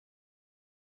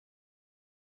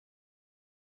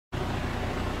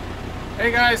Hey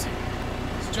guys,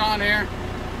 it's John here,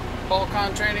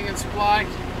 Balcon Training and Supply.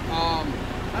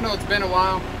 I know it's been a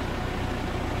while,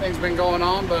 things been going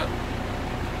on, but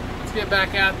let's get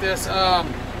back at this.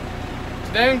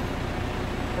 Today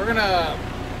we're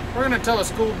gonna tow a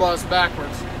school bus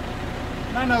backwards.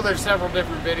 And I know there's several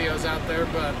different videos out there,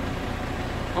 but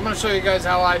I'm gonna show you guys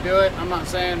how I do it. I'm not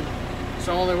saying it's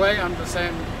the only way, I'm just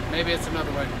saying maybe it's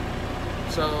another way.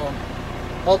 So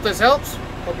hope this helps.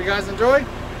 Hope you guys enjoy.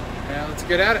 Yeah, let's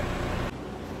get at it.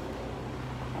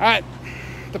 All right,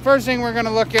 the first thing we're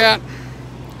gonna look at,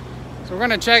 so we're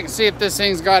gonna check and see if this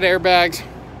thing's got airbags.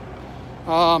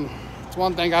 It's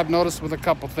one thing I've noticed with a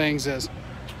couple things is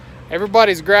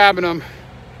everybody's grabbing them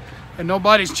and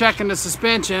nobody's checking the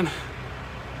suspension.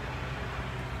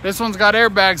 This one's got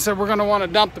airbags, so we're gonna wanna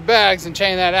dump the bags and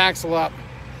chain that axle up.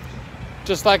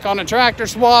 Just like on a tractor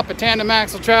swap, a tandem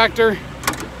axle tractor,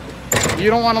 you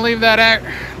don't wanna leave that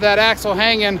axle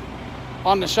hanging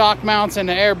on the shock mounts and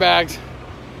the airbags.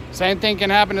 Same thing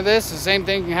can happen to this, the same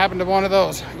thing can happen to one of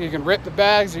those. You can rip the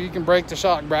bags or you can break the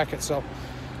shock bracket, so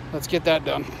let's get that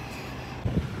done.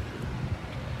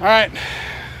 All right,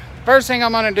 first thing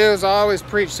I'm gonna do is I always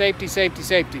preach safety, safety,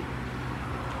 safety.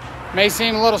 May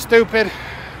seem a little stupid,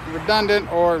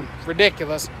 redundant, or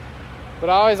ridiculous,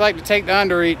 but I always like to take the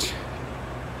underreach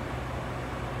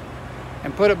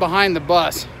and put it behind the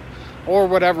bus or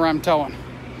whatever I'm towing.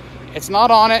 It's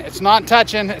not on it, it's not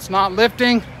touching, it's not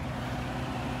lifting,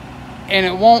 and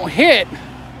it won't hit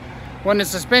when the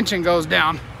suspension goes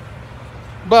down.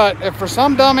 But if for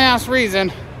some dumbass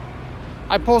reason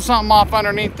I pull something off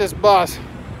underneath this bus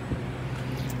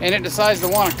and it decides to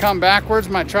want to come backwards,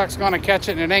 my truck's gonna catch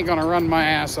it and it ain't gonna run my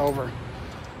ass over.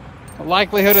 The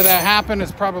likelihood of that happening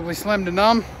is probably slim to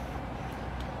none,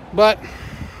 but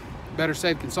better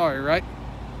safe than sorry, right?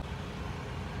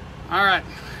 All right,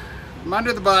 I'm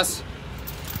under the bus.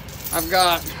 I've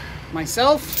got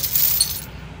myself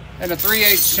and a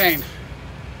 3/8 chain.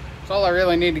 That's all I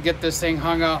really need to get this thing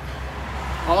hung up.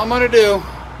 All I'm gonna do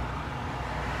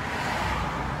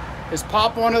is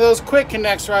pop one of those quick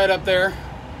connects right up there,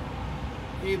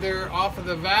 either off of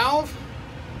the valve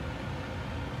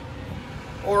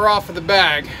or off of the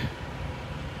bag.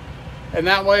 And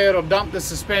that way it'll dump the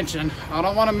suspension. I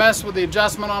don't wanna mess with the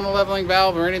adjustment on the leveling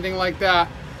valve or anything like that.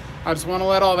 I just want to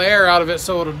let all the air out of it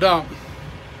so it'll dump.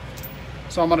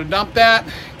 So I'm going to dump that,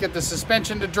 get the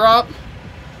suspension to drop.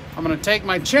 I'm going to take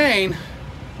my chain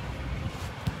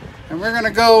and we're going to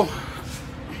go,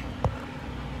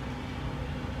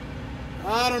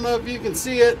 I don't know if you can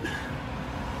see it.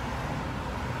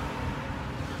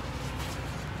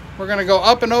 We're going to go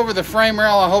up and over the frame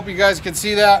rail. I hope you guys can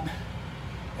see that.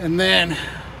 And then,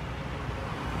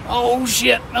 oh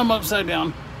shit, I'm upside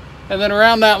down. And then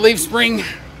around that leaf spring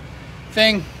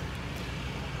thing,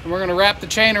 and we're going to wrap the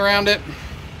chain around it,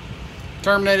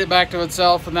 terminate it back to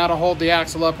itself, and that'll hold the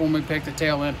axle up when we pick the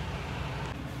tail in.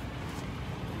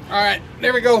 All right,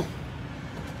 there we go.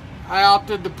 I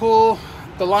opted to pull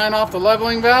the line off the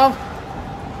leveling valve,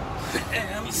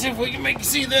 and let's see if we can make you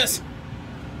see this.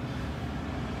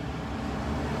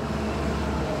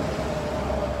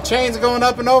 Chain's going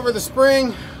up and over the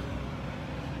spring,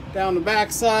 down the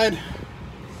back side.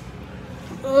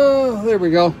 Oh, there we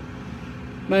go.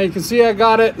 Now you can see I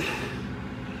got it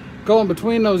going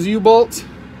between those U-bolts.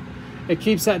 It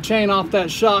keeps that chain off that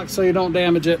shock so you don't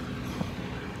damage it.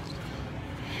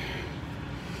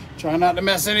 Try not to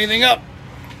mess anything up.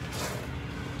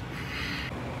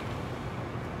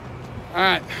 All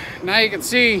right, now you can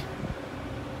see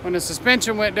when the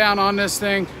suspension went down on this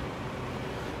thing,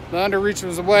 the underreach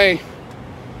was away.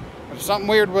 If something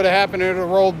weird would have happened, it would have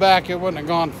rolled back, it wouldn't have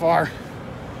gone far.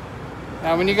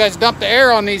 Now when you guys dump the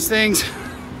air on these things,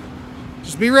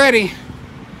 just be ready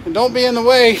and don't be in the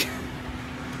way,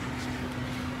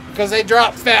 because they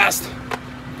drop fast.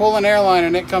 Pull an airline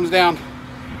and it comes down.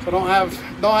 So don't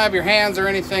have your hands or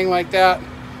anything like that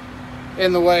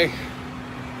in the way.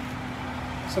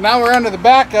 So now we're under the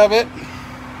back of it.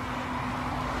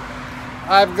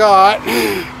 I've got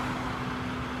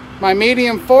my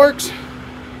medium forks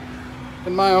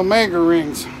and my Omega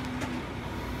rings.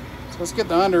 So let's get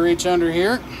the underreach under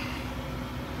here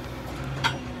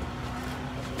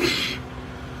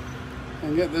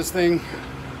and get this thing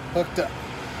hooked up.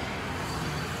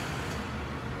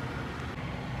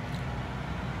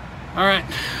 All right,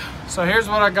 so here's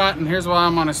what I got, and here's why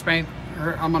I'm gonna explain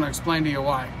to you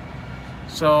why.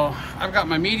 So I've got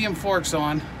my medium forks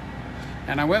on,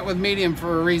 and I went with medium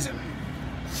for a reason.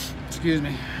 Excuse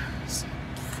me,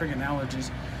 friggin'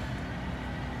 allergies.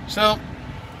 So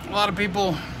a lot of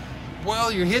people,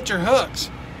 well, you hit your hooks.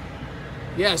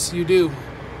 Yes, you do.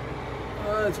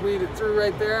 Let's weed it through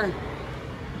right there.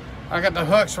 I got the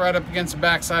hooks right up against the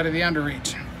back side of the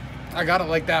underreach. I got it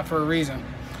like that for a reason.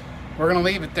 We're gonna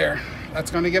leave it there.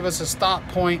 That's gonna give us a stop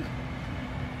point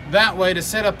that way to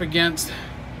sit up against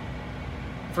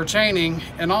for chaining,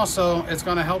 and also it's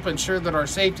gonna help ensure that our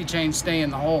safety chains stay in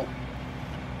the hole.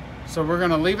 So we're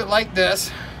gonna leave it like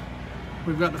this.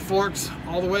 We've got the forks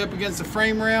all the way up against the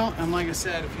frame rail, and like I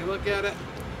said, if you look at it,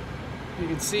 you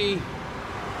can see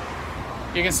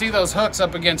those hooks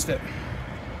up against it.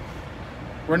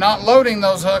 We're not loading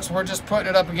those hooks, we're just putting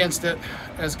it up against it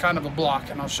as kind of a block,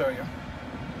 and I'll show you.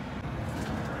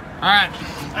 All right,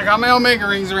 I got my Omega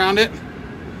rings around it.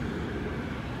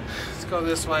 Let's go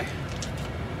this way.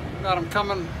 Got them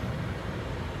coming.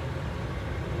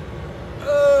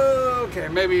 Okay,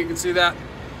 maybe you can see that.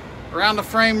 Around the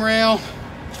frame rail,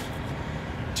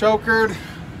 chokered.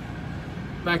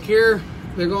 Back here,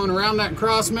 they're going around that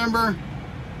cross member.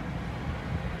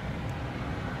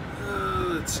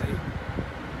 Let's see.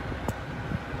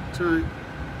 Turn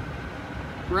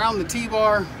around the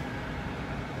T-bar,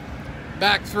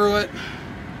 back through it.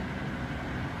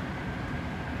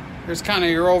 There's kind of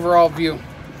your overall view.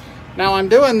 Now I'm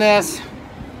doing this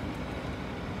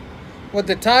with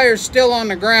the tires still on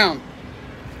the ground.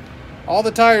 All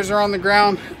the tires are on the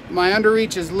ground. My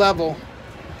underreach is level.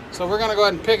 So we're gonna go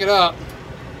ahead and pick it up.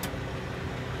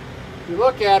 If you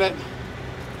look at it,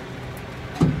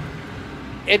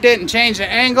 it didn't change the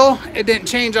angle, it didn't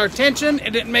change our tension, it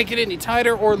didn't make it any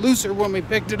tighter or looser when we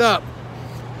picked it up.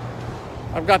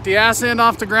 I've got the ass end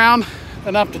off the ground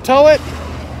enough to tow it.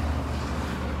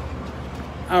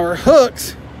 Our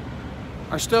hooks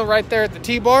are still right there at the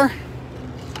T-bar.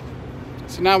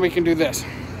 So now we can do this.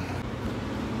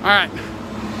 All right.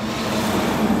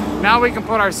 Now we can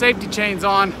put our safety chains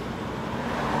on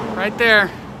right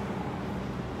there.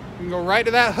 You can go right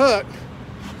to that hook,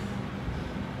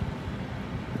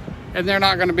 and they're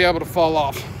not going to be able to fall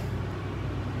off.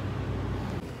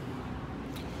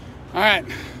 All right.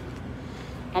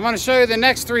 I'm going to show you the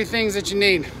next 3 things that you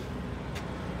need.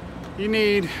 You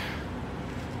need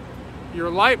your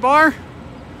light bar,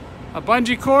 a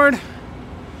bungee cord,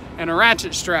 and a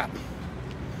ratchet strap.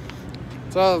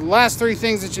 So the last 3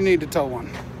 things that you need to tow one.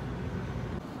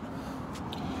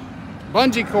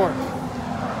 Bungee cord,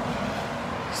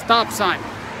 stop sign.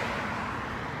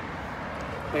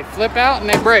 They flip out and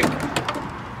they break.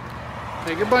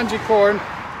 Take your bungee cord.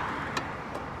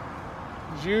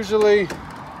 There's usually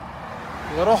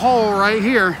a little hole right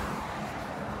here.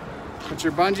 Put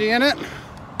your bungee in it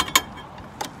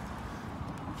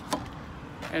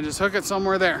and just hook it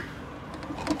somewhere there.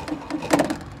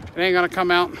 It ain't gonna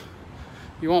come out.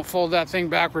 You won't fold that thing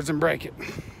backwards and break it.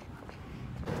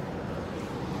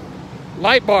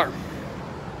 Light bar.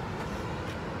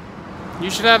 You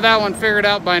should have that one figured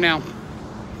out by now.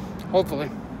 Hopefully.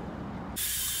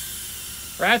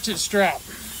 Ratchet strap.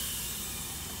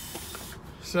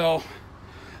 So,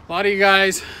 a lot of you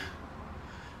guys,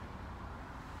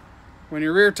 when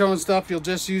you're rear towing stuff, you'll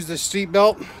just use the seat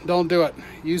belt. Don't do it.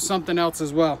 Use something else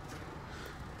as well.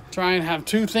 Try and have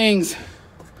 2 things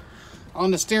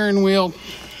on the steering wheel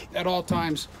at all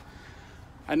times.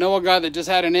 I know a guy that just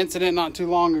had an incident not too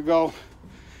long ago.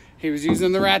 He was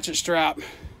using the ratchet strap,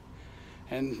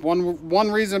 and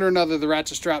one reason or another, the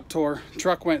ratchet strap tore.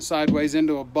 Truck went sideways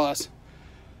into a bus.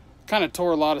 Kind of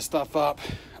tore a lot of stuff up.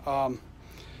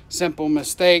 Simple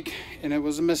mistake, and it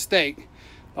was a mistake.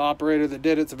 The operator that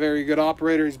did it's a very good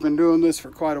operator. He's been doing this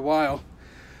for quite a while,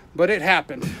 but it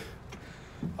happened.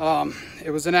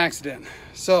 It was an accident.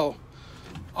 So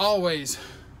always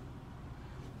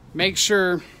make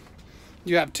sure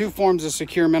you have 2 forms of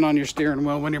securement on your steering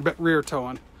wheel when you're rear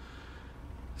towing.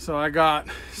 So I got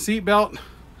seat belt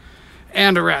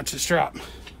and a ratchet strap.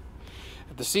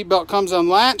 If the seat belt comes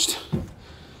unlatched,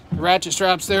 the ratchet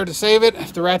strap's there to save it.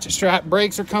 If the ratchet strap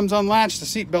breaks or comes unlatched, the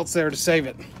seat belt's there to save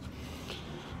it.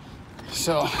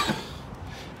 So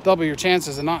double your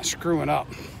chances of not screwing up.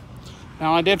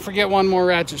 Now I did forget one more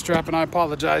ratchet strap, and I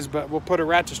apologize, but we'll put a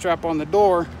ratchet strap on the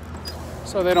door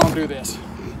so they don't do this.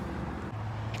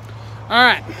 All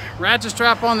right, ratchet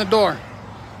strap on the door.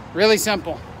 Really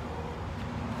simple.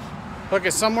 Hook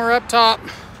it somewhere up top,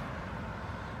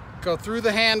 go through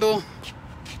the handle,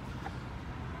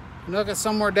 and hook it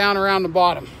somewhere down around the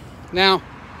bottom. Now,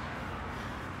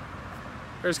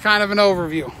 there's kind of an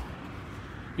overview.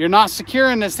 You're not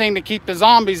securing this thing to keep the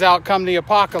zombies out come the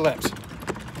apocalypse.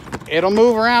 It'll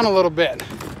move around a little bit,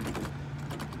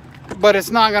 but it's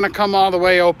not gonna come all the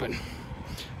way open.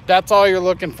 That's all you're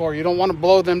looking for. You don't want to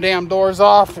blow them damn doors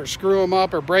off or screw them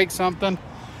up or break something.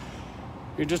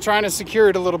 You're just trying to secure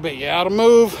it a little bit. Yeah, it'll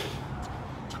move,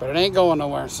 but it ain't going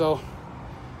nowhere. So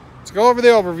let's go over the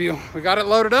overview. We got it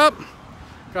loaded up.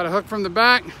 Got a hook from the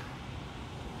back.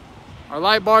 Our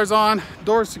light bar's on,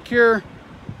 door's secure.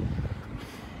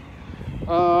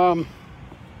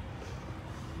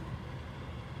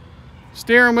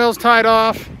 Steering wheel's tied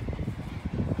off.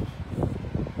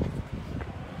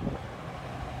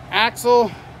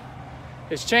 Axle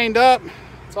is chained up.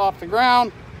 It's off the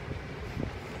ground.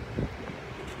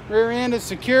 Rear end is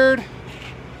secured.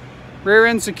 Rear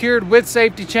end secured with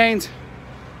safety chains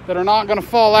that are not going to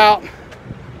fall out.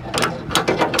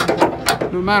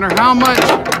 No matter how much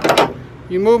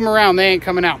you move them around, they ain't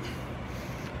coming out.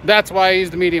 That's why I use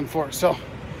the medium force. So,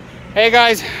 hey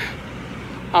guys,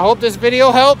 I hope this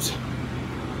video helps.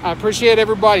 I appreciate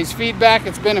everybody's feedback.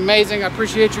 It's been amazing. I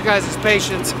appreciate you guys'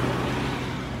 patience.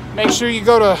 Make sure you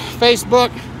go to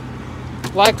Facebook,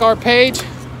 like our page.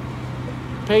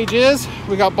 We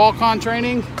got Balcon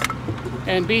Training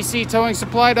and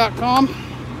bctowingsupply.com.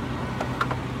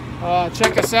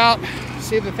 Check us out,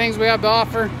 see the things we have to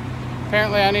offer.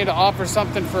 Apparently I need to offer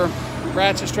something for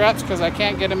ratchet straps because I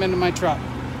can't get them into my truck.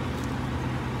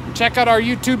 Check out our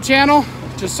YouTube channel,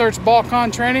 just search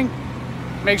Balcon Training.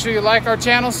 Make sure you like our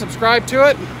channel, subscribe to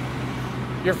it.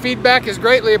 Your feedback is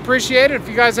greatly appreciated. If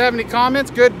you guys have any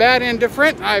comments, good, bad,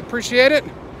 indifferent, I appreciate it.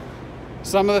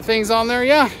 Some of the things on there,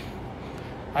 yeah,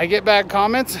 I get bad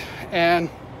comments, and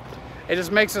it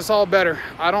just makes us all better.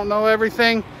 I don't know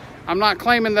everything. I'm not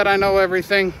claiming that I know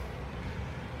everything.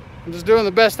 I'm just doing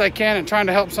the best I can and trying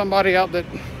to help somebody out that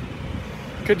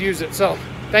could use it. So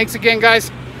thanks again,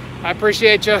 guys. I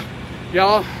appreciate you.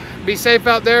 Y'all be safe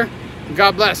out there.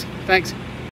 God bless. Thanks.